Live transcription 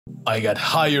I got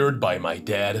hired by my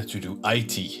dad to do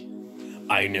IT.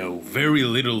 I know very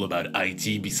little about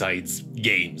IT besides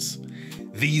games.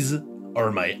 These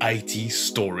are my IT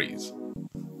stories.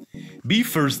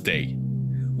 First day.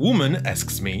 Woman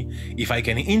asks me if I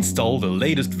can install the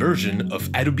latest version of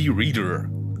Adobe Reader.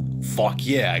 Fuck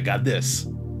yeah, I got this.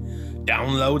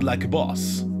 Download like a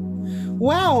boss.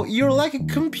 Wow, you're like a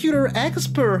computer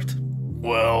expert.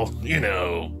 Well, you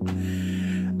know.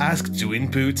 Ask to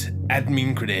input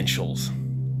admin credentials.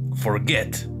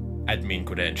 Forget admin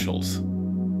credentials.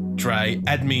 Try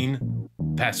admin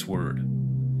password.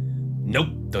 Nope,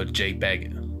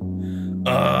 .jpg.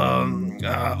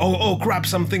 Oh crap,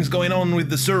 something's going on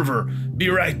with the server. Be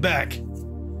right back.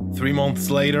 3 months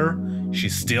later, she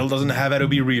still doesn't have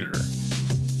Adobe Reader.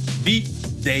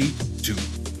 Day 2.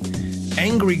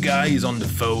 Angry guy is on the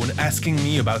phone asking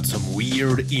me about some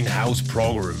weird in-house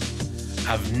program.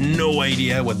 Have no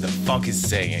idea what the fuck he's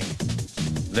saying.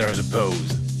 There's a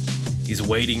pause. He's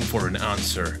waiting for an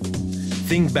answer.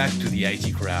 Think back to the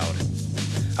IT crowd.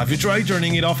 Have you tried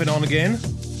turning it off and on again?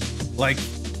 Like,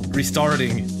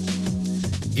 restarting.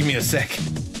 Give me a sec.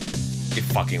 It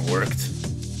fucking worked.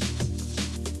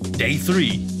 Day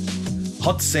 3.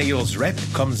 Hot sales rep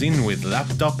comes in with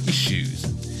laptop issues.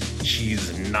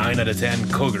 She's 9 out of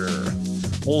 10 cougar.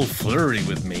 All flirty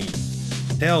with me.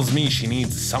 Tells me she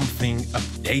needs something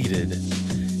updated.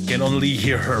 Can only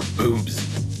hear her boobs.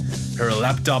 Her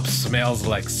laptop smells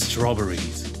like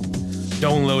strawberries.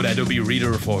 Download Adobe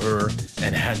Reader for her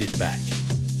and hand it back.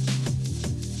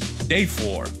 Day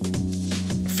 4.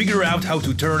 Figure out how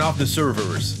to turn off the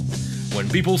servers. When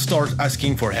people start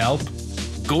asking for help,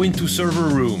 go into server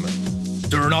room,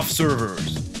 turn off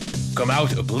servers, come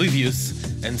out oblivious,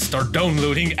 and start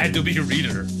downloading Adobe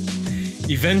Reader.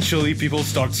 Eventually, people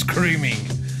start screaming,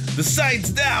 "The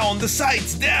site's down! The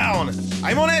site's down!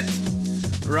 I'm on it!"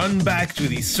 Run back to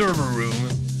the server room,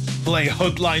 play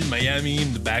Hotline Miami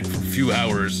in the back for a few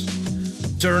hours,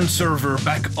 turn server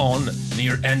back on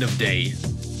near end of day.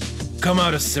 Come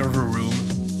out of server room,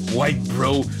 white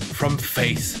bro from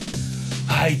face.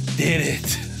 I did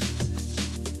it!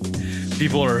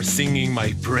 People are singing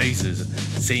my praises,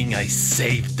 saying I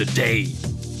saved the day.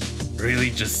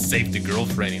 Really just saved the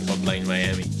girlfriend in Hotline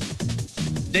Miami.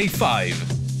 Day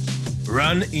 5.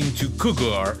 Run into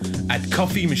Cougar at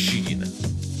coffee machine.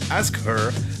 Ask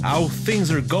her how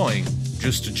things are going,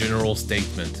 just a general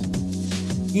statement.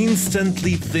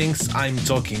 Instantly thinks I'm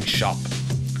talking shop.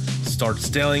 Starts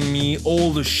telling me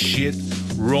all the shit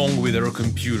wrong with her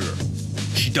computer.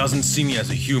 She doesn't see me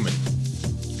as a human.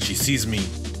 She sees me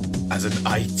as an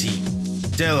IT.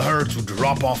 Tell her to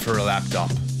drop off her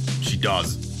laptop. She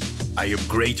does. I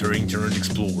upgrade her Internet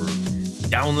Explorer,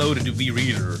 download Adobe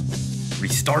Reader,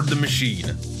 restart the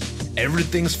machine.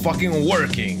 Everything's fucking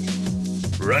working.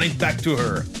 Run it back to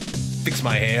her, fix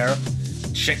my hair,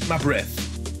 check my breath,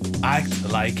 act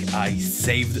like I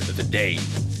saved the day.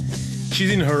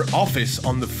 She's in her office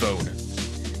on the phone.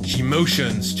 She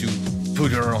motions to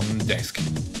put her on the desk.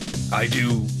 I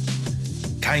do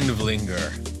kind of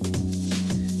linger.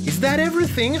 Is that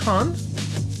everything, hon?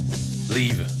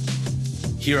 Leave.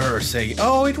 Hear her say,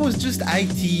 "Oh, it was just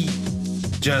IT."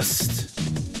 Just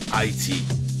IT.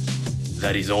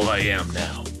 That is all I am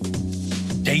now.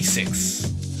 Day 6.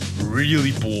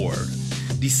 Really bored.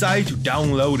 Decide to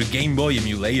download a Game Boy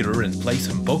emulator and play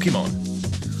some Pokemon.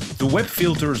 The web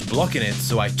filter's blocking it,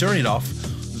 so I turn it off.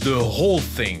 The whole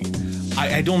thing.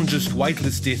 I don't just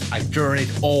whitelist it, I turn it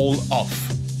all off.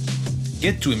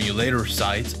 Get to emulator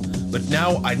site, but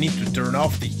now I need to turn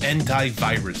off the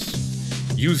antivirus.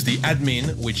 Use the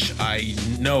admin, which I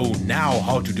know now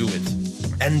how to do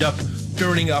it. End up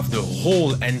turning off the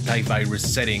whole antivirus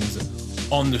settings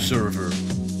on the server.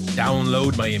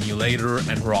 Download my emulator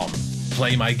and ROM.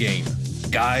 Play my game.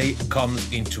 Guy comes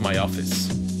into my office.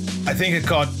 I think I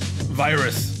caught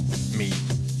virus. Me.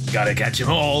 Gotta catch 'em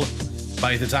all.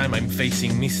 By the time I'm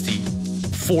facing Misty,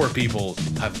 4 people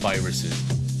have viruses.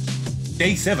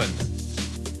 Day 7.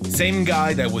 Same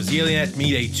guy that was yelling at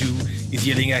me day 2 is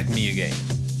yelling at me again.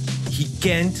 He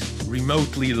can't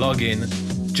remotely log in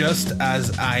just as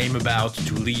I'm about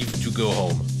to leave to go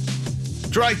home.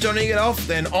 Try turning it off,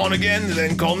 then on again,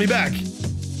 then call me back.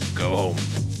 Go home.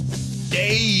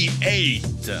 Day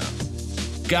 8.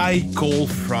 Guy call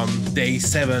from day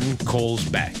 7 calls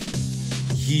back.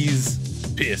 He's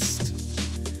pissed.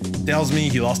 Tells me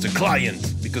he lost a client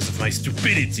because of my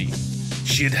stupidity.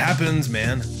 Shit happens,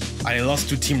 man. I lost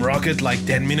to Team Rocket like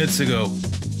 10 minutes ago.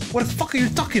 What the fuck are you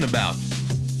talking about?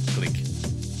 Click.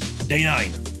 Day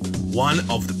 9. One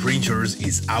of the printers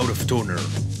is out of toner.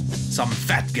 Some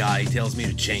fat guy tells me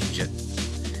to change it.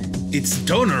 It's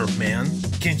toner, man.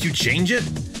 Can't you change it?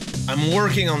 I'm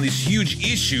working on this huge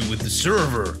issue with the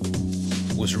server.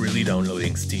 Was really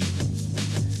downloading Steam.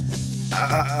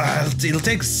 It'll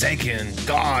take a second.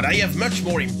 God, I have much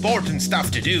more important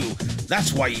stuff to do.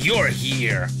 That's why you're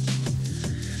here.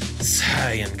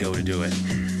 I ain't go to do it.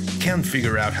 Can't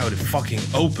figure out how to fucking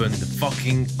open the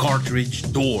fucking cartridge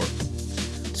door.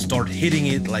 Start hitting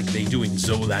it like they do in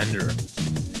Zoolander.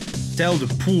 Tell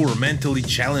the poor mentally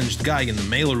challenged guy in the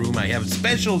mailroom I have a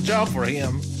special job for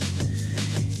him.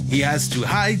 He has to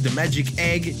hide the magic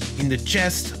egg in the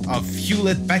chest of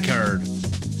Hewlett-Packard.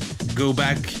 Go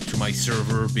back to my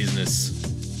server business.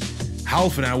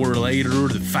 Half an hour later,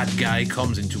 the fat guy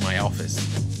comes into my office.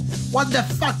 What the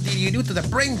fuck did you do to the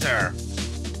printer?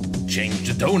 Change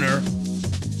the toner.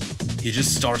 He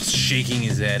just starts shaking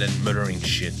his head and muttering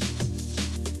shit.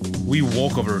 We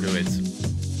walk over to it.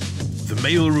 The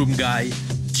mailroom guy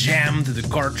jammed the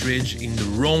cartridge in the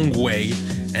wrong way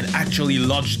and actually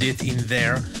lodged it in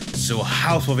there, so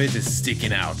half of it is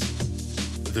sticking out.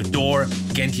 The door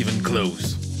can't even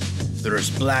close. There's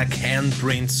black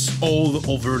handprints all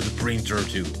over the printer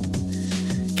too.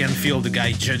 Can feel the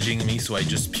guy judging me, so I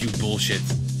just spew bullshit.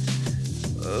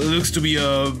 Looks to be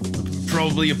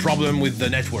probably a problem with the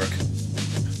network.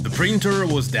 The printer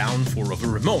was down for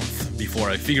over a month before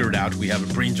I figured out we have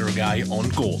a printer guy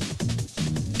on call.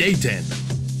 Day 10.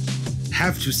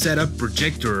 Have to set up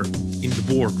projector in the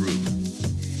boardroom.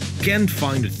 Can't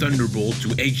find a Thunderbolt to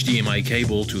HDMI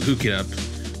cable to hook it up.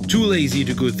 Too lazy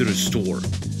to go to the store.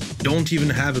 Don't even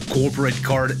have a corporate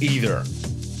card either.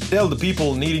 Tell the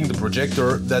people needing the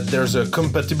projector that there's a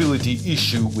compatibility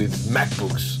issue with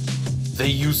MacBooks. They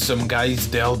use some guy's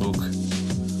Dell book.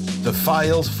 The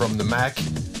files from the Mac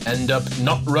end up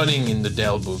not running in the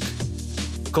Dell book.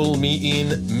 Call me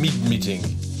in mid-meeting.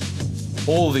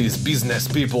 All these business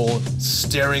people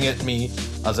staring at me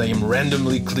as I am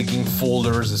randomly clicking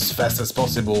folders as fast as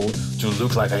possible to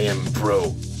look like I am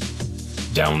pro.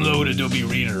 Download Adobe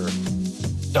Reader.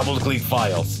 Double-click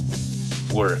files.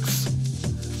 Works.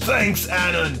 Thanks,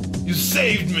 Anon! You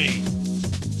saved me!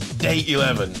 Day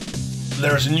 11.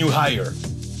 There's a new hire.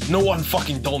 No one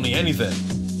fucking told me anything.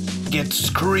 Get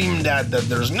screamed at that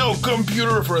there's no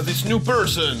computer for this new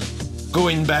person.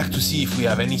 Going back to see if we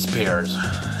have any spares.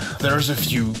 There's a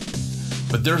few,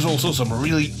 but there's also some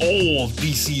really old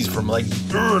PCs from like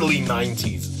the early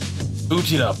 90s.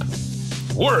 Boot it up.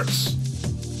 Works.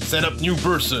 Set up new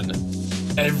person.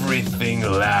 Everything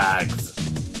lags.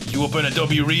 You open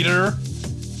Adobe Reader,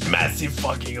 massive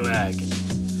fucking lag.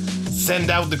 Send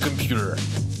out the computer.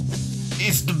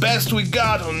 It's the best we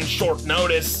got on short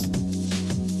notice.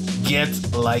 Get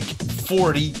like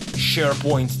 40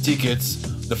 SharePoint tickets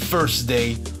the first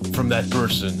day from that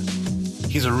person.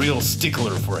 He's a real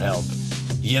stickler for help.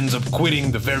 He ends up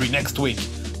quitting the very next week,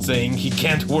 saying he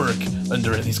can't work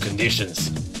under these conditions.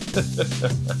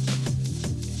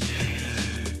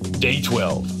 Day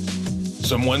 12.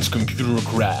 Someone's computer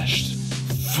crashed.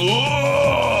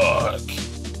 Fuck!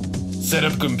 Set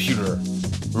up computer.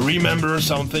 Remember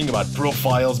something about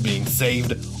profiles being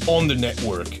saved on the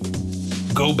network.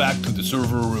 Go back to the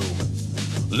server room.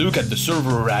 Look at the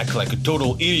server rack like a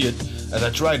total idiot as I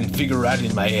try and figure out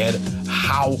in my head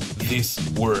how this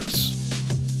works.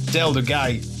 Tell the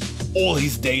guy all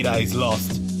his data is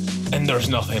lost and there's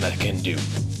nothing I can do.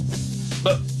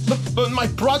 But my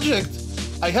project!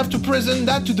 I have to present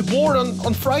that to the board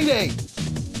on Friday.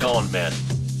 Gone, man.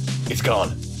 It's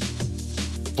gone.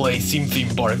 Play Sim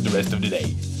Theme Park the rest of the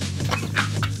day.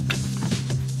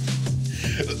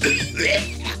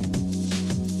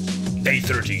 Day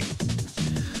 13.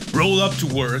 Roll up to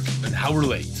work an hour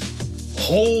late.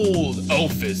 Whole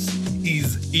office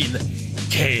is in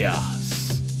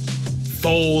chaos.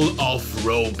 Fall off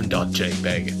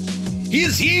rope.jpg.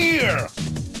 He's here!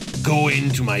 Go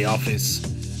into my office,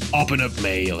 open up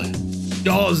mail.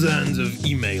 Dozens of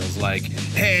emails like,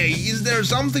 hey, is there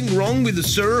something wrong with the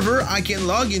server I can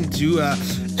log into?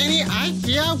 Any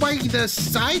idea why the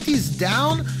site is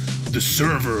down? The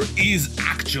server is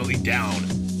actually down.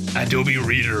 Adobe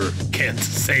Reader can't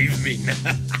save me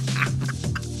now.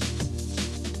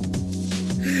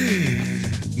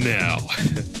 Now,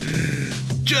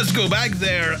 just go back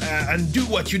there and do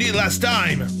what you did last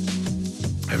time.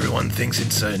 Everyone thinks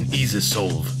it's an easy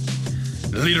solve.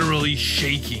 Literally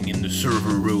shaking in the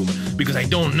server room because I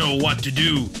don't know what to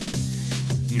do.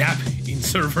 Nap in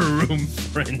server room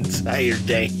for an entire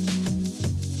day.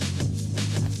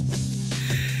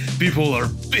 People are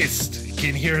pissed.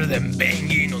 Can hear them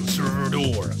banging on server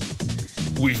door.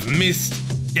 We've missed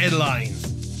deadlines.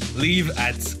 Leave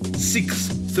at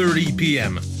 6:30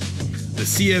 p.m. The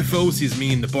CFO sees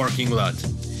me in the parking lot.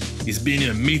 He's been in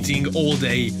a meeting all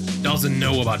day, doesn't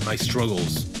know about my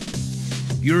struggles.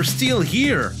 You're still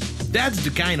here. That's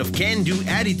the kind of can-do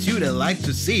attitude I like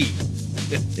to see.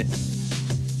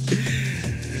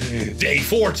 Day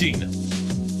 14.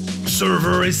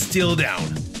 Server is still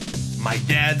down. My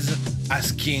dad's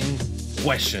asking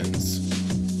questions.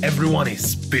 Everyone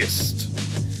is pissed.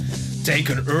 Take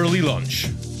an early lunch.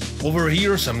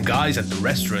 Overhear some guys at the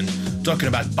restaurant talking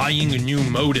about buying a new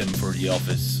modem for the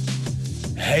office.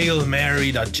 Hail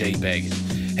Mary.jpg.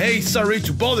 Hey, sorry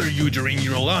to bother you during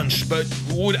your lunch, but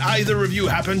would either of you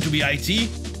happen to be IT?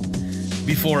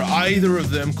 Before either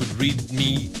of them could read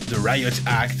me the riot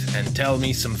act and tell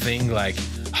me something like,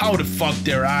 how the fuck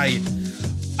dare I?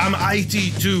 I'm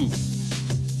IT too.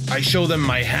 I show them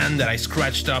my hand that I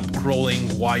scratched up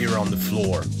crawling wire on the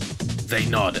floor. They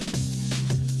nod.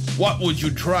 What would you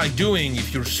try doing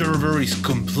if your server is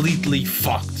completely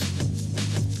fucked?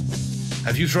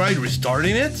 Have you tried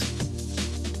restarting it?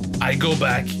 I go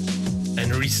back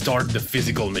and restart the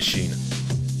physical machine.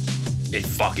 It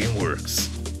fucking works.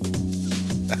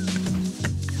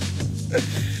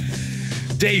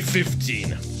 Day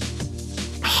 15.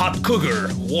 Hot cougar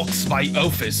walks by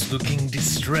office looking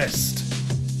distressed.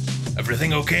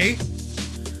 Everything okay?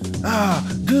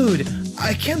 Good.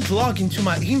 I can't log into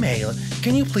my email.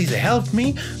 Can you please help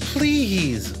me?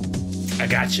 Please. I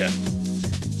gotcha.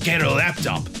 Get a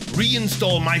laptop.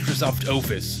 Reinstall Microsoft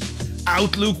Office.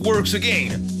 Outlook works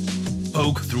again.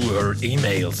 Poke through her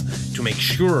emails to make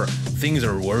sure things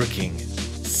are working.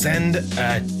 Send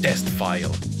a test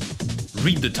file.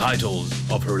 Read the titles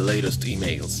of her latest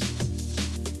emails.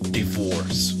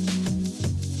 Divorce.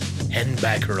 Hand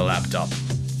back her laptop.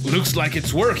 Looks like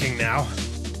it's working now.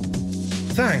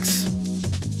 Thanks.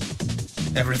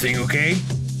 Everything okay?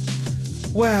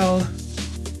 Well,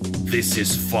 this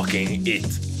is fucking it.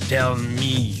 Tell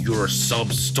me your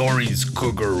sub-stories,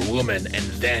 cougar woman, and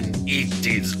then it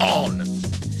is on.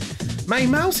 my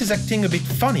mouse is acting a bit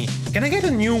funny. Can I get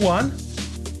a new one?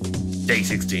 Day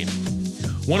 16.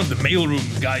 One of the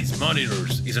mailroom guy's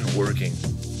monitors isn't working.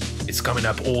 It's coming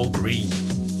up all green.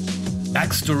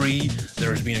 Backstory,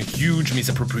 there's been a huge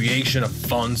misappropriation of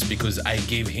funds because I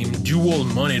gave him dual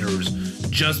monitors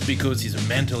just because he's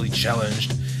mentally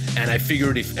challenged, and I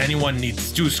figured if anyone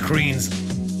needs two screens,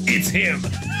 it's him!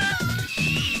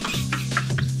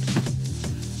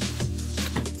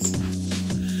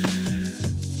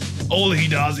 All he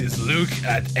does is look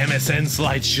at MSN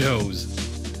slideshows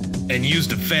and use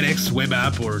the FedEx web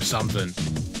app or something.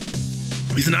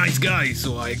 He's a nice guy,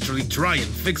 so I actually try and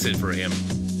fix it for him.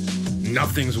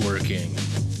 Nothing's working.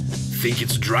 Think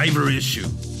it's a driver issue.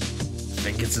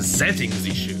 Think it's a settings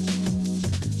issue.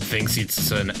 Thinks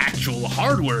it's an actual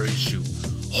hardware issue.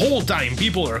 Whole time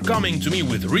people are coming to me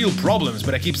with real problems,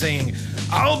 but I keep saying,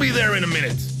 I'll be there in a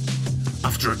minute.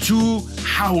 After 2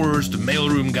 hours, the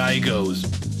mailroom guy goes,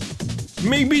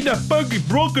 maybe the plug is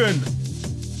broken.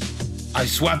 I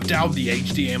swapped out the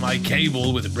HDMI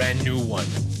cable with a brand new one.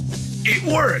 It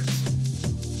worked!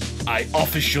 I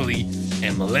officially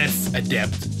am less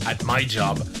adept at my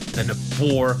job than a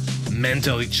poor,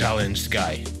 mentally challenged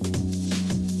guy.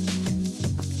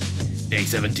 Day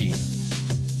 17.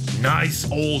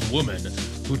 Nice old woman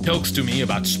who talks to me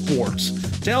about sports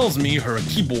tells me her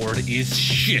keyboard is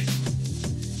shit.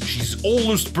 She's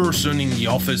oldest person in the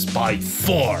office by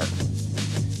far.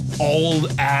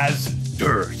 Old as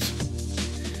dirt.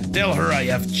 Tell her I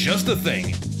have just the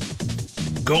thing.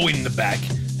 Go in the back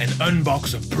and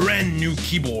unbox a brand new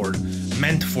keyboard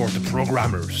meant for the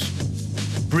programmers.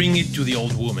 Bring it to the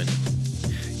old woman.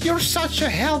 You're such a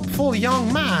helpful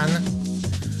young man.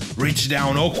 Reach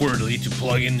down awkwardly to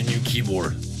plug in the new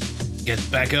keyboard. Get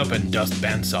back up and dust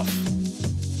pants off.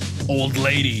 Old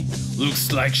lady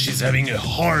looks like she's having a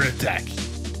heart attack.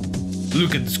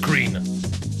 Look at the screen.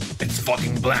 It's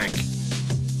fucking blank.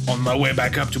 On my way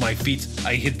back up to my feet,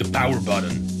 I hit the power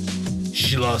button.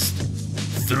 She lost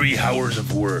 3 hours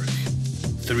of work.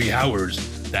 3 hours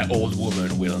that old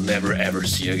woman will never ever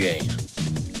see again.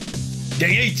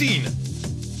 Day 18.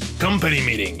 Company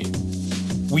meeting.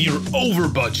 We're over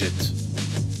budget.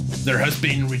 There has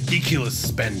been ridiculous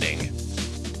spending.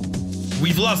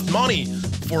 We've lost money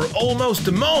for almost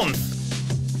a month.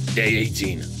 Day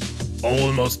 18.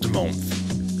 Almost a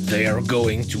month. They are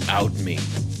going to out me.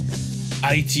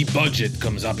 IT budget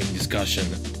comes up in discussion.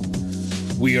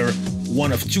 We are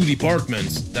one of 2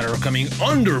 departments that are coming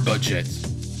under budget.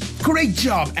 Great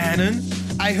job, Annan.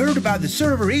 I heard about the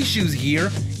server issues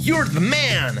here. You're the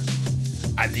man.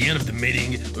 At the end of the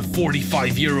meeting, a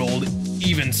 45-year-old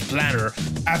events planner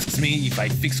asks me if I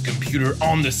fix computer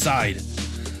on the side.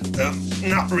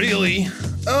 Not really.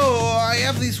 Oh, I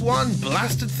have this one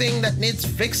blasted thing that needs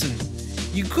fixing.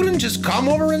 You couldn't just come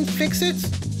over and fix it?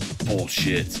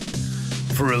 Bullshit.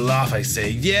 For a laugh, I say,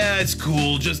 yeah, it's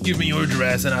cool, just give me your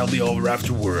address and I'll be over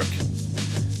after work.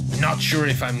 Not sure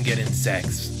if I'm getting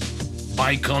sex.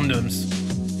 Buy condoms.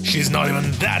 She's not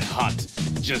even that hot.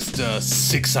 Just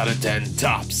 6 out of 10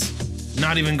 tops.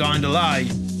 Not even going to lie.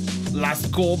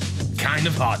 Last call, kind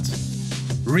of hot.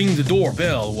 Ring the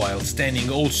doorbell while standing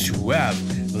all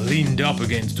suave, leaned up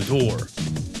against the door.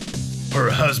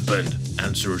 Her husband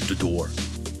answers the door.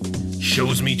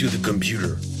 Shows me to the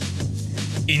computer.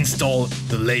 Install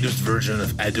the latest version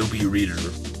of Adobe Reader.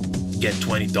 Get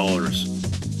 $20.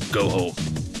 Go home.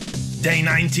 Day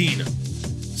 19.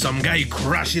 Some guy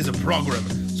crashes a program,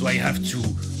 so I have to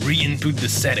re-input the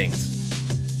settings.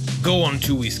 Go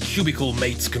onto his cubicle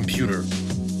mate's computer.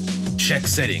 Check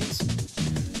settings.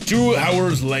 2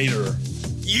 hours later.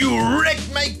 You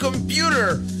wrecked my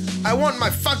computer! I want my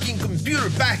fucking computer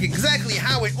back exactly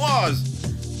how it was!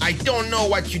 I don't know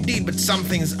what you did, but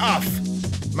something's off.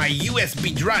 My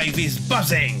USB drive is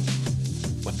buzzing.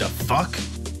 What the fuck?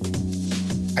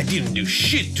 I didn't do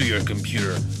shit to your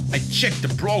computer. I checked the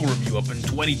program you open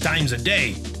 20 times a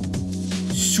day.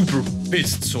 Super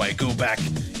pissed, so I go back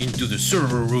into the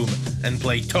server room and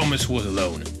play Thomas Was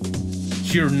Alone.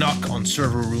 Hear knock on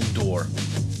server room door.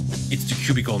 It's the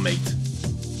cubicle mate.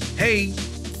 Hey,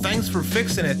 thanks for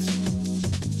fixing it.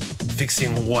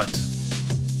 Fixing what?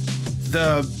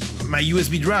 My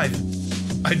USB drive.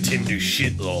 I didn't do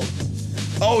shit, lol.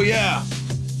 Oh yeah.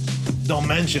 Don't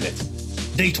mention it.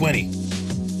 Day 20.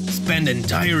 Spend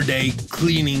entire day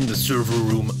cleaning the server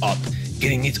room up,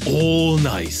 getting it all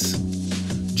nice.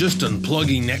 Just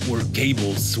unplugging network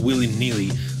cables willy-nilly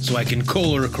so I can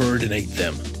color coordinate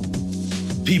them.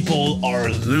 People are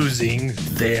losing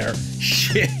their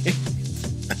shit.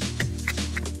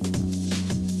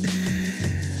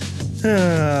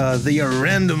 They are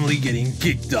randomly getting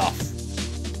kicked off.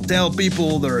 Tell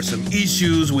people there are some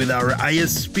issues with our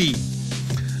ISP.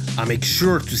 I make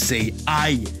sure to say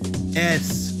ISP,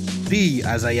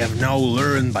 as I have now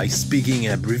learned by speaking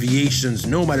abbreviations,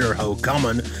 no matter how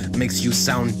common, makes you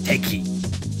sound techie.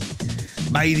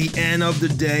 By the end of the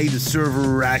day, the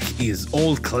server rack is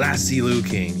all classy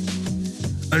looking.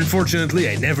 Unfortunately,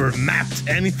 I never mapped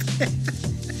anything.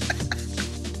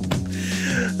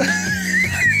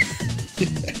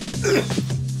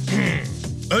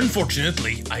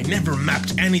 Unfortunately, I never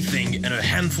mapped anything and a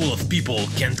handful of people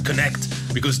can't connect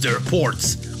because their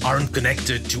ports aren't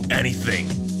connected to anything.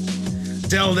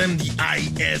 Tell them the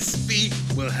ISP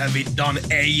will have it done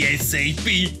ASAP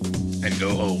and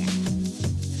go home.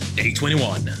 Day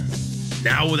 21.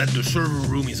 Now that the server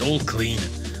room is all clean,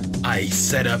 I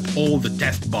set up all the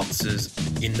test boxes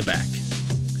in the back.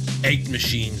 8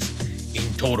 machines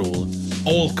in total,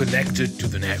 all connected to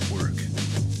the network.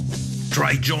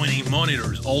 Try joining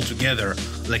monitors all together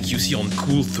like you see on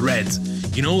cool threads,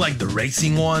 you know, like the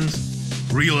racing ones?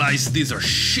 Realize these are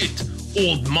shit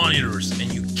old monitors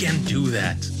and you can't do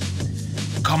that.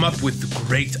 Come up with the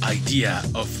great idea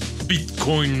of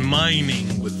Bitcoin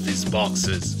mining with these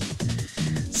boxes.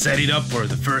 Set it up for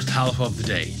the first half of the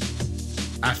day.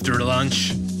 After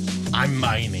lunch, I'm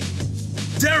mining.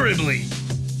 Terribly!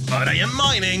 But I am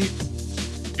mining!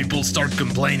 People start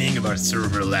complaining about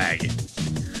server lag.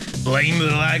 Blame the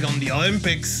lag on the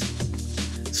Olympics.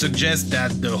 Suggest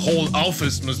that the whole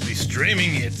office must be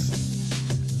streaming it.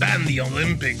 Ban the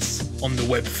Olympics on the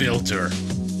web filter.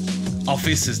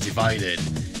 Office is divided.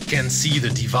 Can see the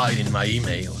divide in my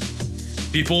email.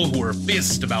 People who are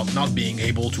pissed about not being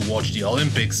able to watch the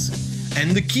Olympics,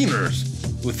 and the keeners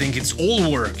who think it's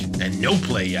all work and no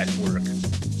play at work.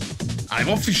 I've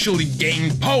officially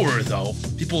gained power though.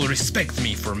 People respect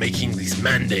me for making these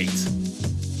mandates.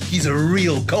 He's a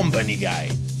real company guy.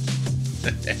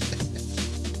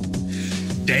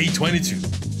 Day 22.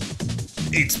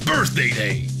 It's birthday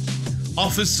day.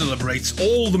 Office celebrates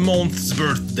all the month's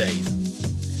birthdays.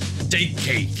 Take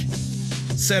cake.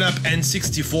 Set up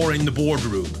N64 in the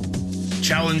boardroom.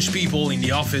 Challenge people in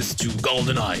the office to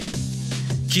GoldenEye.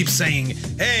 Keep saying,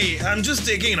 hey, I'm just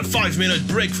taking a 5-minute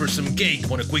break for some cake.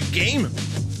 Want a quick game?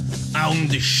 Own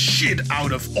the shit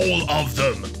out of all of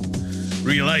them.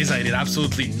 Realize I did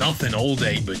absolutely nothing all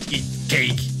day but eat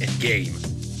cake and game.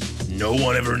 No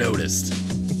one ever noticed.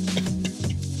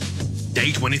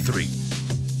 Day 23.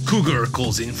 Cougar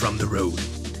calls in from the road.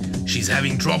 She's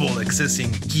having trouble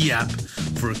accessing Key app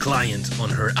for a client on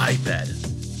her iPad.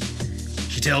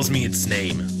 She tells me its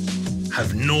name.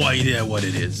 Have no idea what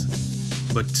it is,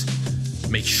 but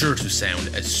make sure to sound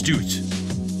astute.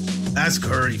 Ask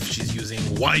her if she's using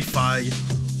Wi-Fi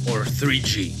or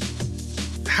 3G.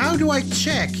 How do I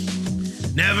check?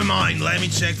 Never mind, let me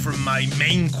check from my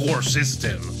main core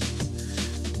system.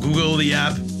 Google the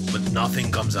app, but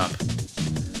nothing comes up.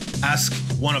 Ask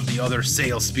one of the other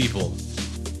salespeople.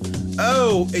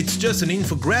 Oh, it's just an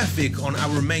infographic on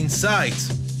our main site.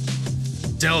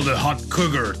 Tell the hot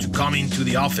cougar to come into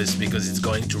the office because it's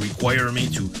going to require me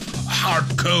to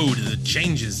hard code the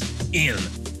changes in.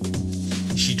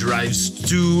 She drives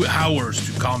 2 hours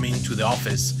to come into the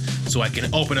office so I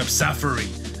can open up Safari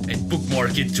and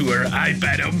bookmark it to her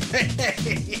iPad homepage.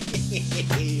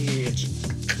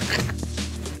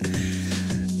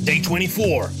 Day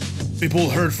 24. People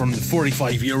heard from the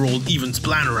 45-year-old events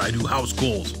planner I do house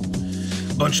calls.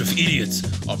 Bunch of idiots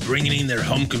are bringing in their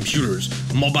home computers,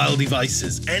 mobile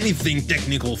devices, anything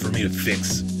technical for me to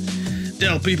fix.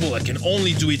 Tell people I can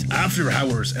only do it after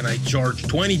hours and I charge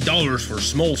 $20 for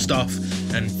small stuff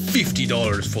and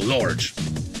 $50 for large.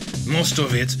 Most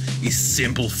of it is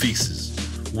simple fixes.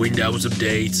 Windows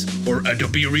updates or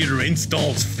Adobe Reader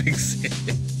installs fix it.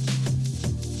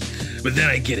 But then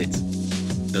I get it.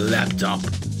 The laptop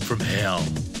from hell.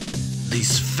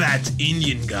 This fat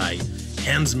Indian guy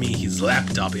hands me his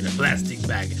laptop in a plastic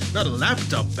bag. Not a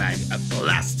laptop bag, a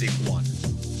plastic one.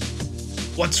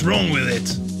 What's wrong with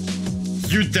it?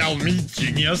 You tell me,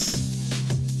 genius.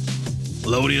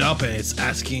 Load it up and it's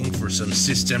asking for some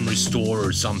system restore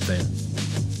or something.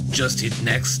 Just hit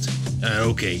next,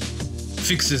 okay.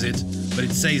 Fixes it, but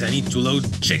it says I need to load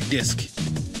check disk.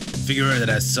 Figure that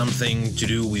has something to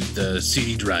do with the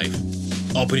CD drive.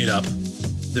 Open it up.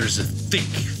 There's a thick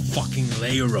fucking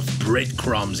layer of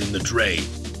breadcrumbs in the tray.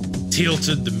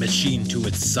 Tilted the machine to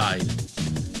its side.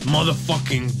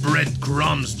 Motherfucking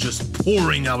breadcrumbs just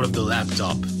pouring out of the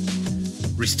laptop.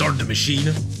 Restart the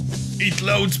machine. It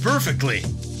loads perfectly.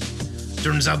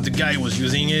 Turns out the guy was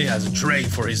using it as a tray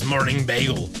for his morning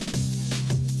bagel.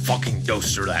 Fucking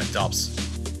toaster laptops.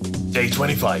 Day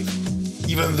 25.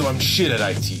 Even though I'm shit at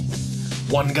IT,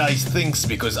 one guy thinks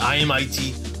because I am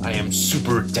IT, I am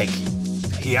super techie.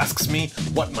 He asks me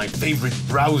what my favorite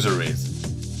browser is.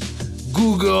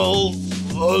 Google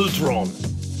Ultron.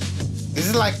 Is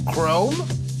it like Chrome?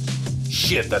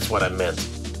 Shit, that's what I meant.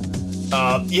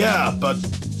 Yeah, but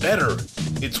better.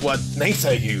 It's what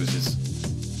NASA uses.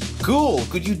 Cool,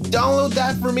 could you download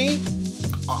that for me?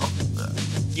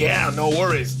 Yeah, no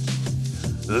worries.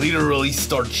 Literally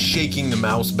start shaking the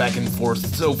mouse back and forth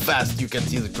so fast you can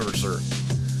see the cursor.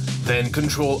 Then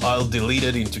Control-Alt delete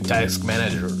it into Task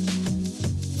Manager.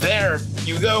 There,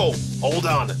 you go. Hold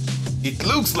on. It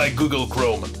looks like Google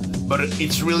Chrome, but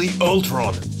it's really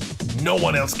Ultron. No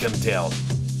one else can tell.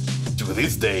 To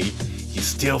this day, he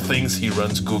still thinks he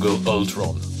runs Google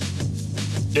Ultron.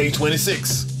 Day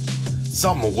 26.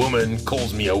 Some woman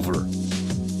calls me over.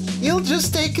 You'll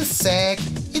just take a sec.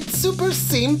 It's super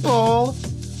simple.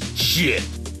 Shit.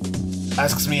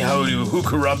 Asks me how to hook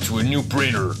her up to a new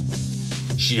printer.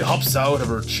 She hops out of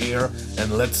her chair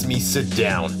and lets me sit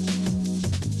down.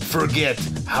 Forget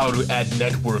how to add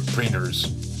network printers.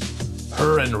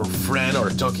 Her and her friend are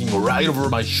talking right over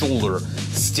my shoulder,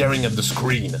 staring at the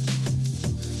screen.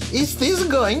 Is this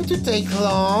going to take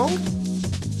long?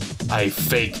 I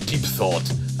fake deep thought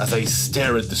as I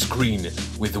stare at the screen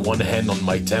with one hand on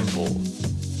my temple.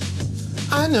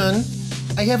 Anon,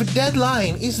 I have a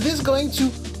deadline. Is this going to...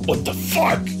 What the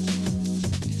fuck?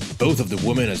 Both of the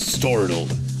women are startled.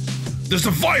 There's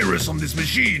a virus on this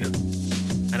machine!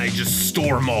 And I just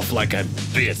storm off like I'm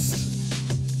pissed.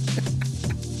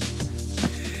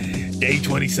 Day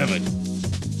 27.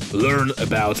 Learn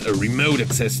about a remote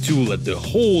access tool that the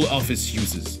whole office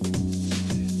uses.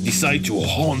 Decide to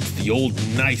haunt the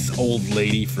nice old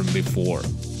lady from before.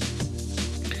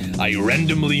 I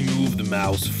randomly move the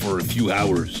mouse for a few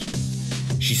hours.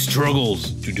 She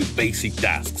struggles to do basic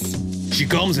tasks. She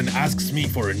comes and asks me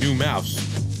for a new mouse.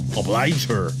 Oblige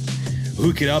her.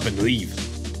 Hook it up and leave.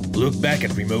 Look back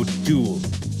at remote tool.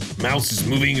 Mouse is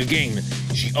moving again.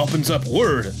 She opens up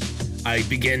Word. I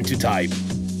begin to type.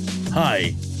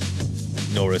 Hi.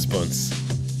 No response.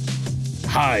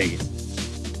 Hi.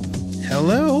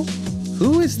 Hello?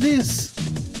 Who is this?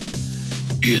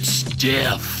 It's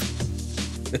death.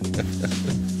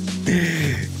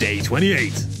 Day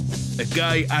 28. A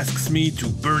guy asks me to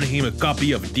burn him a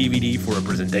copy of a DVD for a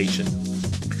presentation.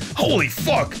 Holy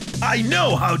fuck! I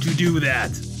know how to do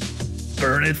that!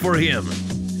 Burn it for him.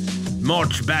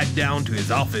 March back down to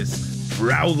his office,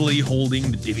 proudly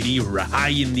holding the DVD high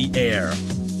in the air.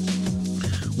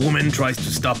 Woman tries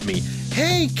to stop me.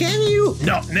 Hey, can you?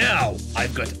 Not now!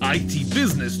 I've got IT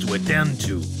business to attend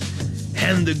to.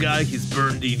 Hand the guy his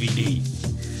burned DVD.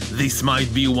 This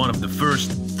might be one of the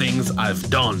first things I've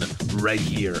done right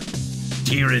here.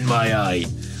 Tear in my eye.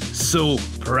 So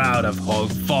proud of how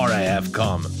far I have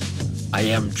come. I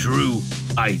am true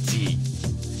IT.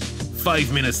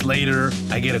 5 minutes later,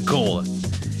 I get a call.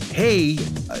 Hey,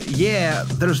 yeah,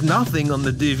 there's nothing on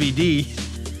the DVD.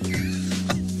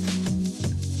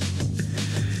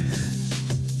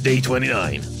 Day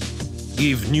 29.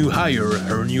 Give new hire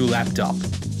her new laptop.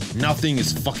 Nothing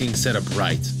is fucking set up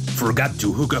right. Forgot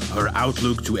to hook up her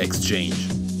Outlook to Exchange.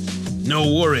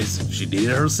 No worries, she did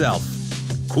it herself.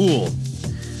 Cool.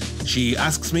 She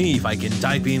asks me if I can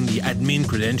type in the admin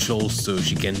credentials so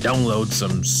she can download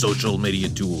some social media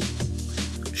tool.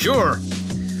 Sure.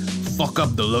 Fuck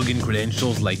up the login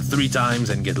credentials like 3 times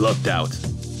and get locked out.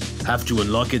 Have to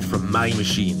unlock it from my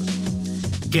machine.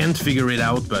 Can't figure it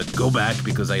out, but go back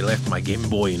because I left my Game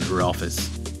Boy in her office.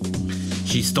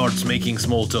 She starts making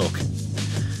small talk.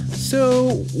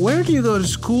 So, where do you go to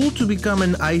school to become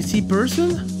an IT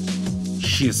person?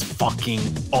 She's fucking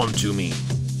onto me.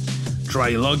 Try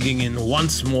logging in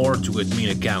once more to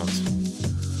admin account.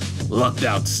 Locked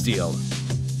out still.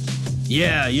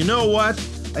 Yeah, you know what?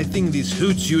 I think this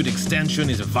Hootsuite extension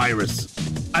is a virus.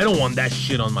 I don't want that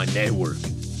shit on my network.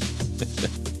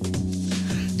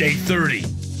 Day 30.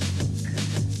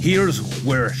 Here's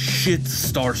where shit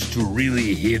starts to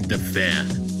really hit the fan.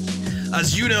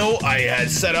 As you know, I had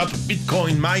set up a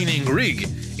Bitcoin mining rig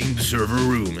in the server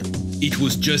room. It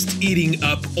was just eating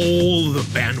up all the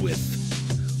bandwidth.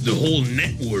 The whole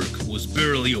network was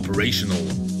barely operational.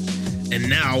 And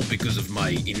now, because of my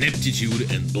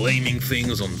ineptitude and blaming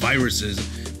things on viruses,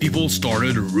 people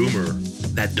started a rumor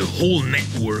that the whole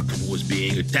network was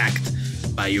being attacked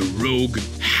by a rogue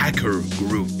hacker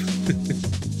group.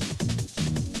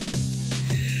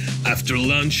 After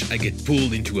lunch, I get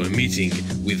pulled into a meeting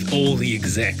with all the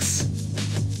execs.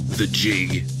 The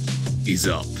jig is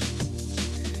up.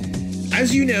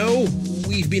 As you know,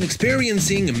 we've been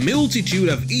experiencing a multitude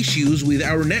of issues with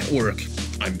our network.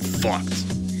 I'm fucked.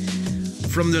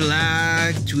 From the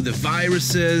lag to the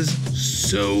viruses,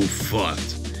 so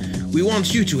fucked. We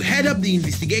want you to head up the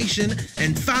investigation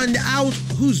and find out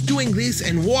who's doing this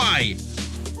and why.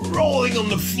 Rolling on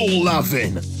the floor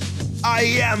laughing. I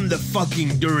am the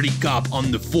fucking dirty cop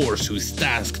on the force who's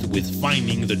tasked with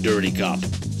finding the dirty cop.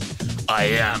 I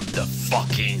am the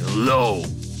fucking law.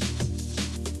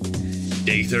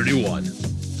 Day 31.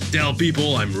 Tell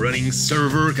people I'm running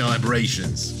server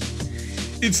calibrations.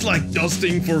 It's like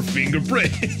dusting for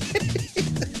fingerprint.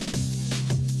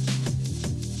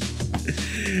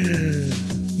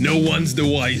 No one's the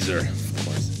wiser, of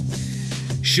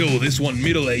course. Show this one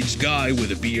middle-aged guy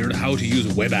with a beard how to use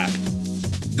a web app.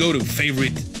 Go to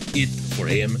favorite it for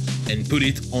him and put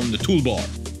it on the toolbar.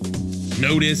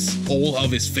 Notice all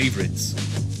of his favorites.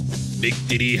 Big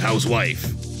titty housewife,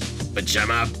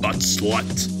 pajama butt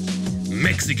slut,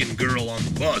 Mexican girl on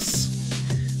bus.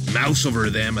 Mouse over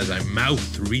them as I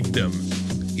mouth read them.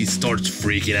 He starts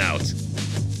freaking out.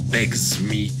 Begs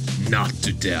me not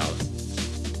to tell.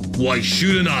 Why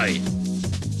shouldn't I?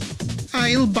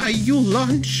 I'll buy you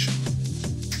lunch.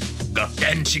 Got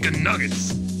 10 chicken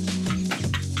nuggets.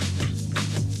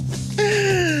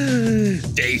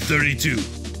 Day 32.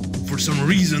 For some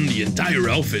reason, the entire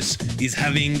office is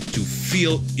having to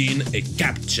fill in a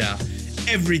CAPTCHA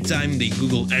every time they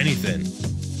Google anything.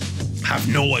 Have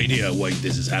no idea why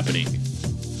this is happening.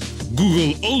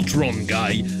 Google Ultron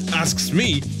guy asks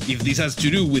me if this has to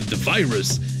do with the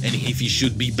virus and if he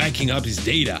should be backing up his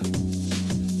data.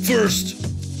 First,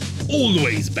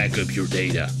 always back up your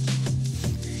data.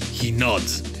 He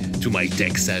nods to my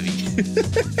tech savvy.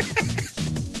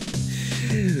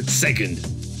 Second,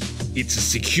 it's a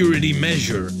security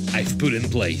measure I've put in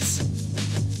place.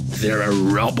 There are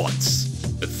robots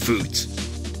afoot.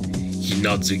 He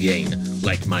nods again,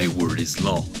 like my word is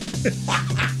law.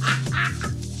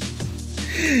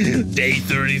 Day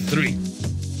 33.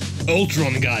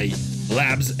 Ultron guy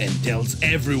blabs and tells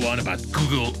everyone about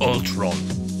Google Ultron.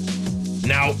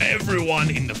 Now everyone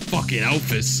in the fucking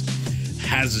office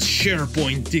has a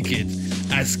SharePoint ticket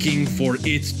asking for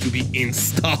it to be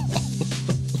installed.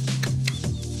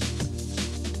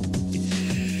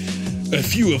 A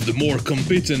few of the more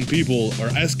competent people are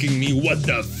asking me what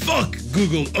the fuck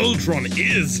Google Ultron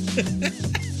is.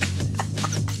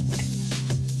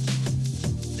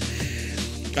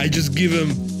 I just give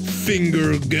them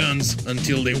finger guns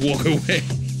until they walk away.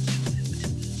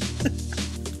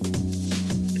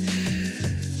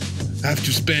 I have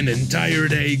to spend an entire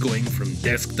day going from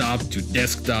desktop to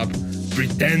desktop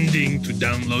pretending to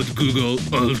download Google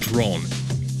Ultron.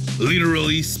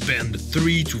 Literally spend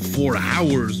 3 to 4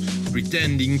 hours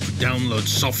pretending to download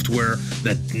software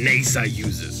that NASA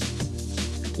uses.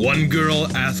 One girl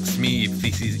asks me if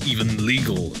this is even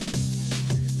legal.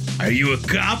 Are you a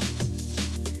cop?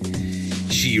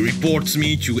 She reports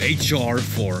me to HR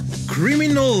for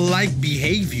criminal-like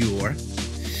behavior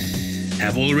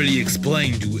I've already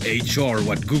explained to HR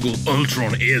what Google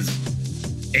Ultron is.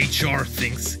 HR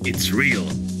thinks it's real.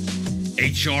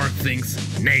 HR thinks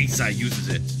NASA uses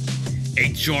it.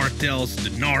 HR tells the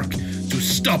NARC to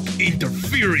stop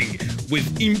interfering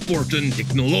with important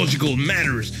technological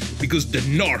matters because the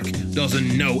NARC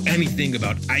doesn't know anything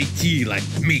about IT like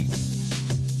me.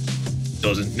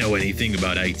 Doesn't know anything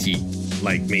about IT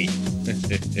like me.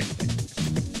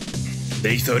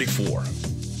 Day 34.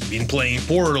 Been playing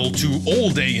Portal 2 all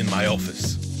day in my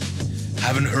office.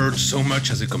 Haven't heard so much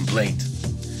as a complaint.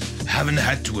 Haven't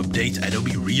had to update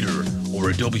Adobe Reader or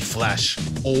Adobe Flash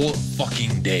all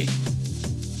fucking day.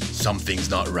 Something's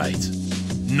not right.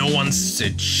 No one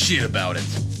said shit about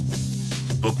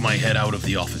it. Book my head out of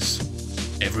the office.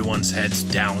 Everyone's heads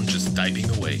down just typing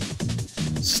away.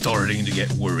 Starting to get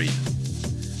worried.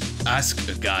 Ask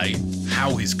a guy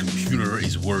how his computer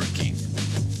is working.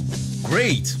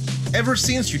 Great! Ever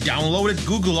since you downloaded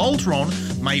Google Ultron,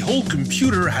 my whole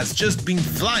computer has just been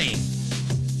flying.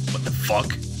 What the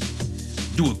fuck?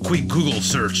 Do a quick Google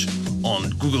search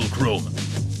on Google Chrome.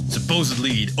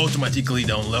 Supposedly it automatically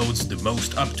downloads the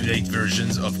most up-to-date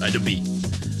versions of Adobe.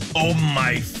 Oh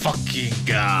my fucking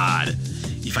god!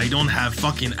 If I don't have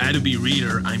fucking Adobe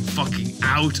Reader, I'm fucking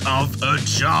out of a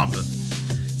job!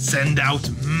 Send out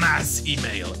mass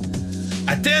email.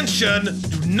 Attention!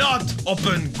 Do not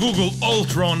open Google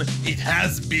Ultron, it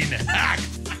has been hacked!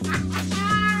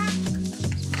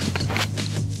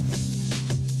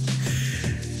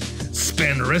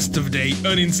 Spend rest of day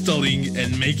uninstalling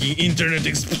and making Internet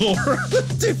Explorer the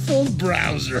default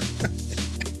browser.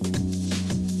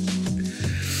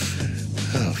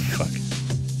 Oh fuck.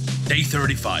 Day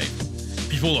 35.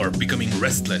 People are becoming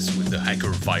restless with the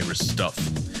hacker virus stuff.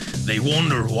 They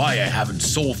wonder why I haven't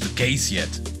solved the case yet.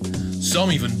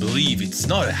 Some even believe it's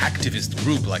not a hacktivist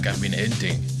group like I've been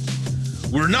hinting.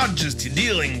 We're not just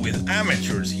dealing with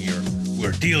amateurs here,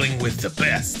 we're dealing with the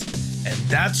best. And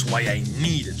that's why I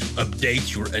need to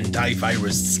update your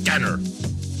antivirus scanner.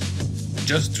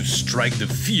 Just to strike the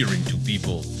fear into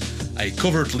people, I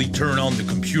covertly turn on the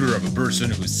computer of a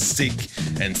person who's sick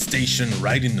and stationed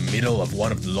right in the middle of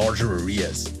one of the larger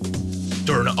areas.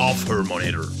 Turn off her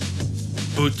monitor.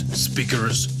 Put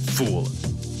speakers full.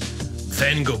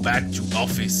 Then go back to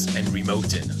Office and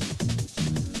remote in.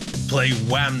 Play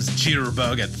Wham's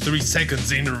Jitterbug at 3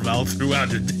 seconds interval throughout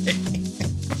the day.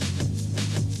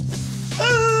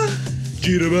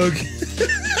 Jitterbug.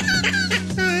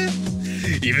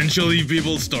 Eventually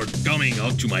people start coming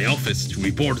up to my office to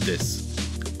report this.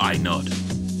 I nod.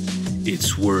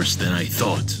 It's worse than I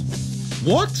thought.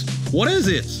 What? What is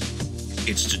it?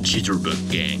 It's the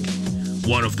Jitterbug Gang,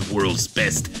 one of the world's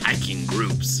best hacking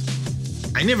groups.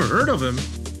 I never heard of them.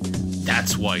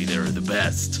 That's why they're the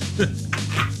best.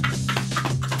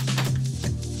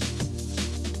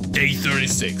 Day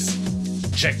 36.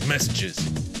 Check messages.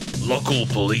 Local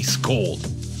police called.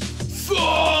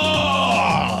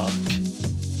 Fuck!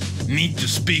 Need to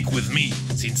speak with me,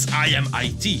 since I am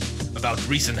IT, about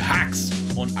recent hacks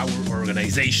on our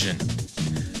organization.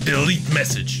 Delete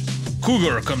message.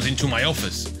 Cougar comes into my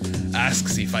office,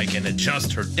 asks if I can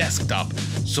adjust her desktop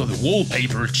so the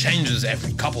wallpaper changes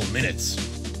every couple minutes.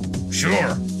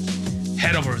 Sure.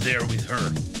 Head over there with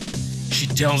her. She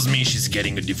tells me she's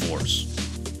getting a divorce.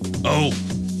 Oh.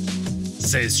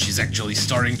 Says she's actually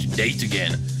starting to date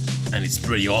again, and it's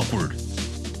pretty awkward.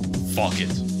 Fuck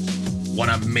it.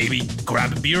 Wanna maybe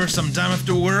grab a beer sometime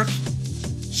after work?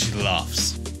 She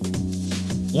laughs.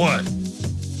 What?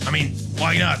 I mean,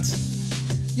 why not?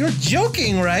 You're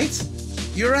joking, right?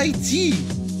 You're IT.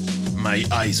 My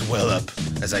eyes well up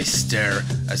as I stare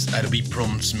as Adobe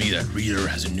prompts me that Reader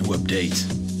has a new update.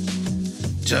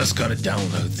 Just gotta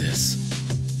download this.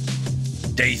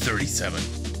 Day 37.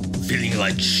 Feeling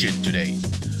like shit today.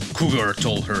 Cougar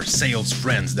told her sales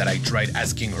friends that I tried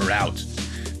asking her out.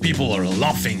 People are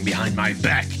laughing behind my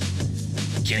back.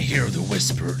 Can hear the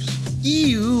whispers.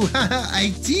 Ew,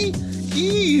 IT?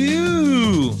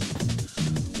 Ew.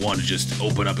 Want to just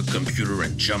open up a computer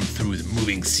and jump through the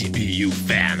moving CPU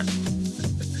fan.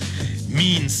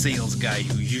 Mean sales guy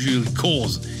who usually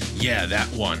calls, yeah, that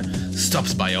one,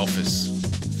 stops by office.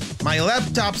 My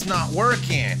laptop's not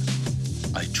working.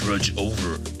 I trudge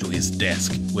over to his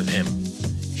desk with him.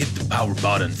 Hit the power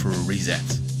button for a reset.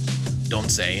 Don't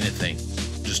say anything,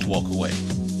 just walk away.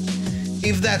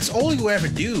 If that's all you ever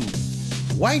do,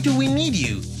 why do we need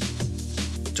you?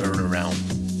 Turn around.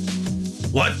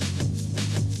 What?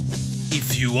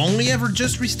 If you only ever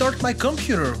just restart my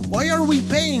computer, why are we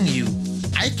paying you?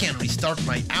 I can't restart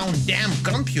my own damn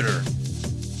computer.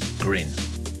 Grin.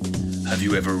 Have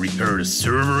you ever repaired a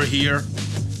server here?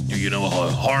 Do you know how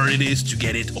hard it is to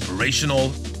get it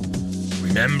operational?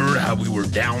 Remember how we were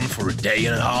down for a day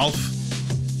and a half?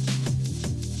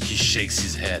 He shakes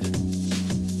his head.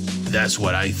 That's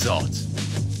what I thought.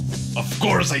 Of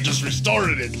course, I just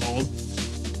restarted it, lol.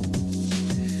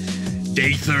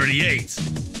 Day 38.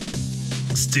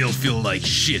 Still feel like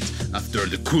shit after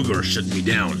the cougar shut me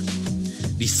down.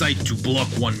 Decide to block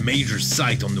one major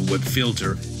site on the web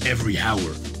filter every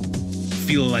hour.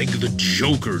 Feel like the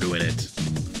Joker doing it.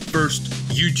 First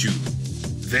YouTube,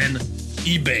 then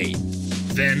eBay,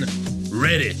 then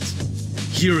Reddit.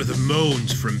 Hear the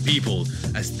moans from people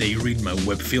as they read my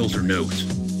web filter note.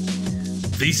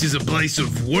 This is a place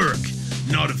of work,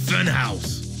 not a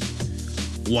funhouse.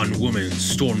 One woman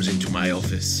storms into my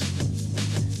office.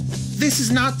 This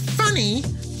is not funny.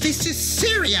 This is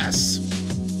serious.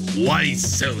 Why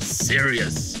so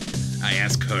serious? I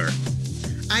ask her.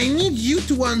 I need you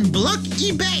to unblock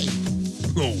eBay.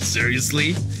 Oh,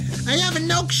 seriously? I have an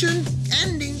auction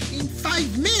ending in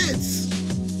 5 minutes.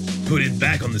 Put it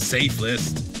back on the safe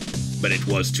list. But it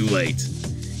was too late.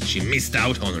 She missed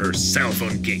out on her cell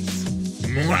phone case.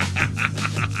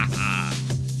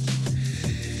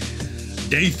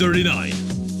 Day 39.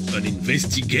 An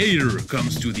investigator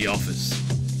comes to the office.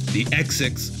 The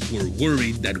execs were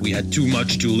worried that we had too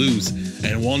much to lose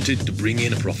and wanted to bring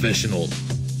in a professional.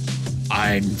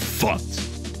 I'm fucked.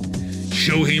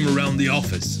 Show him around the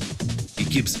office. He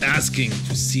keeps asking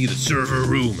to see the server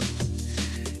room.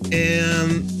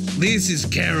 And this is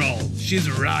Carol. She's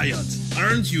a riot.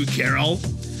 Aren't you, Carol?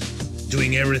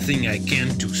 Doing everything I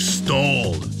can to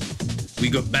stall. We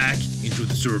go back into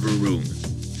the server room.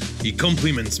 He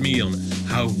compliments me on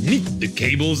how neat the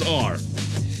cables are.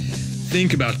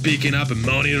 Think about picking up a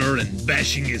monitor and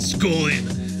bashing his skull in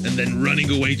and then running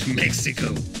away to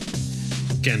Mexico.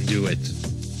 Can't do it.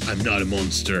 I'm not a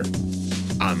monster.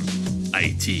 I'm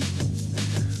IT.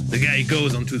 The guy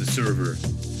goes onto the server,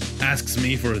 asks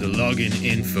me for the login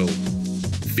info.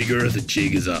 Figure the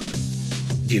jig is up.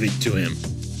 Give it to him.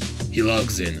 He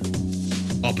logs in,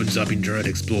 opens up Internet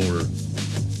Explorer,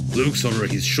 looks over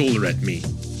his shoulder at me.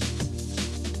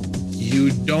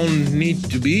 You don't need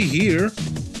to be here.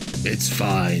 It's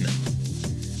fine.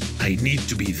 I need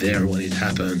to be there when it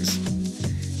happens.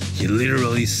 He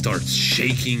literally starts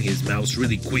shaking his mouse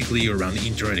really quickly around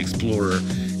Internet Explorer,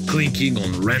 clicking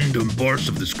on random parts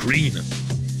of the screen.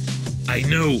 I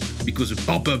know because a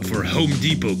pop-up for Home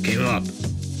Depot came up.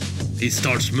 He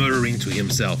starts muttering to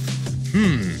himself.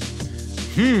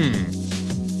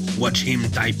 Watch him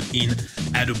type in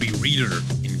Adobe Reader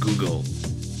in Google.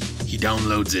 He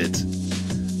downloads it,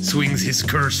 swings his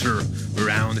cursor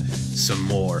around some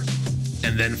more,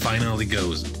 and then finally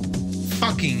goes,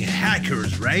 "Fucking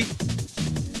hackers, right?"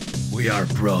 We are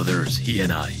brothers, he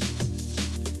and I.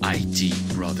 IT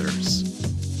brothers.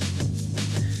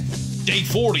 Day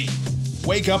 40.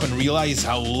 Wake up and realize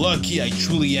how lucky I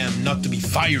truly am not to be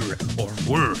fired or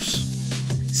worse.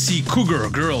 See cougar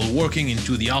girl walking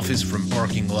into the office from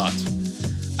parking lot.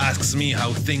 Asks me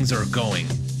how things are going.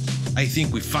 I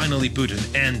think we finally put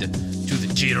an end to the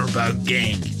jitterbug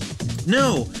gang.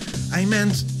 No, I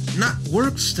meant not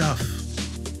work stuff.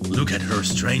 Look at her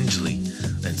strangely,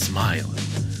 then smile.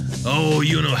 Oh,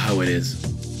 you know how it is.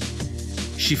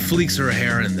 She flicks her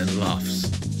hair and then laughs.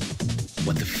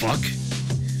 What the fuck?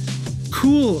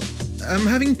 Cool, I'm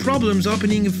having problems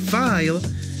opening a file.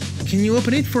 Can you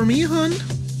open it for me, hon?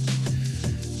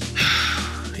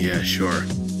 Yeah, sure.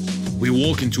 We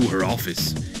walk into her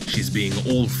office. She's being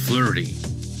all flirty.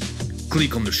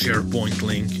 Click on the SharePoint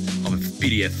link of a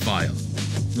PDF file.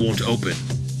 Won't open.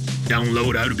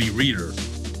 Download Adobe Reader.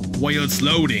 While it's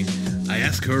loading, I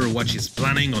ask her what she's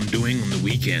planning on doing on the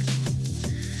weekend.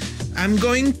 I'm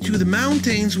going to the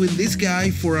mountains with this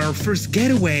guy for our first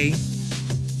getaway.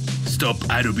 Stop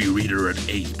Adobe Reader at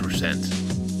 8%.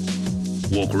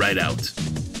 Walk right out.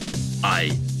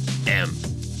 I am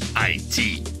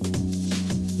IT.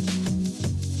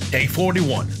 Day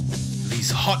 41.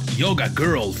 This hot yoga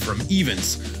girl from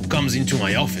Evans comes into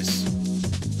my office.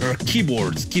 Her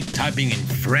keyboards keep typing in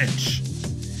French.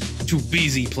 Too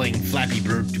busy playing Flappy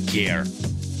Bird to care.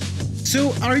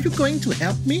 So, are you going to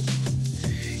help me?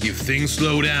 If things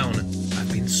slow down,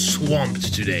 I've been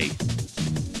swamped today.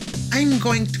 I'm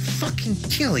going to fucking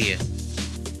kill you.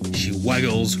 She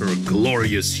waggles her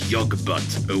glorious yoga butt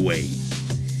away.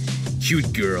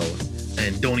 Cute girl,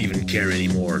 and don't even care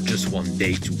anymore, just one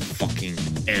day to fucking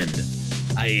end.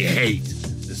 I hate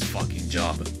this fucking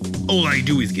job. All I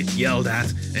do is get yelled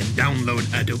at and download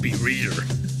Adobe Reader.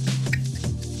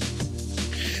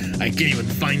 I can't even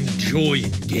find joy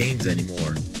in games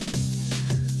anymore.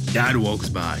 Dad walks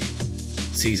by,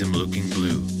 sees him looking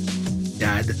blue.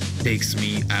 Dad takes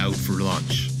me out for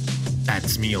lunch,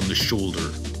 pats me on the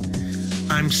shoulder.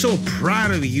 I'm so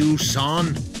proud of you,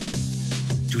 son.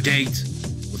 To date,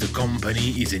 the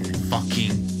company is in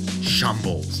fucking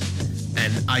shambles,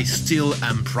 and I still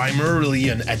am primarily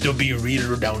an Adobe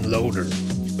Reader downloader,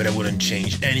 but I wouldn't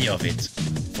change any of it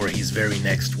for his very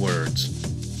next words.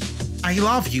 I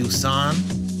love you, son.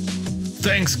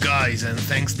 Thanks, guys, and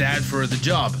thanks, Dad, for the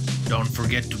job. Don't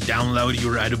forget to download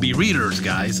your Adobe Readers,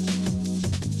 guys.